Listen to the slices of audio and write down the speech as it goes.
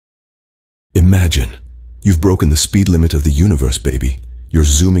Imagine. You've broken the speed limit of the universe, baby. You're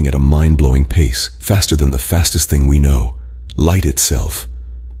zooming at a mind-blowing pace, faster than the fastest thing we know, light itself.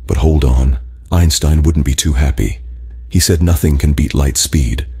 But hold on, Einstein wouldn't be too happy. He said nothing can beat light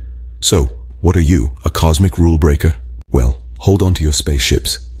speed. So, what are you, a cosmic rule breaker? Well, hold on to your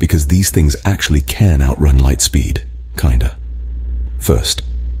spaceships, because these things actually can outrun light speed. Kinda. First,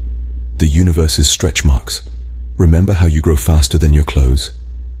 the universe's stretch marks. Remember how you grow faster than your clothes?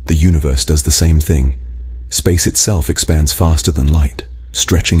 The universe does the same thing. Space itself expands faster than light,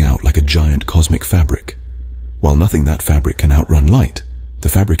 stretching out like a giant cosmic fabric. While nothing that fabric can outrun light, the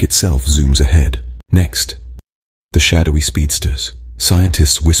fabric itself zooms ahead. Next, the shadowy speedsters.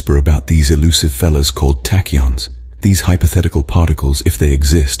 Scientists whisper about these elusive fellas called tachyons. These hypothetical particles, if they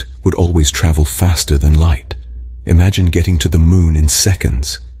exist, would always travel faster than light. Imagine getting to the moon in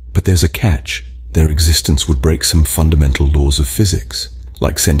seconds. But there's a catch. Their existence would break some fundamental laws of physics,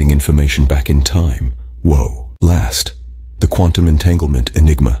 like sending information back in time. Whoa. Last, the quantum entanglement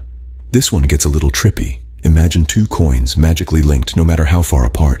enigma. This one gets a little trippy. Imagine two coins magically linked no matter how far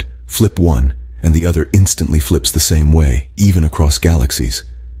apart. Flip one, and the other instantly flips the same way, even across galaxies.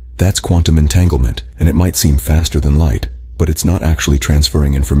 That's quantum entanglement, and it might seem faster than light, but it's not actually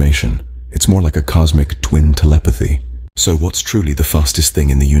transferring information. It's more like a cosmic twin telepathy. So what's truly the fastest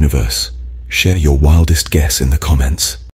thing in the universe? Share your wildest guess in the comments.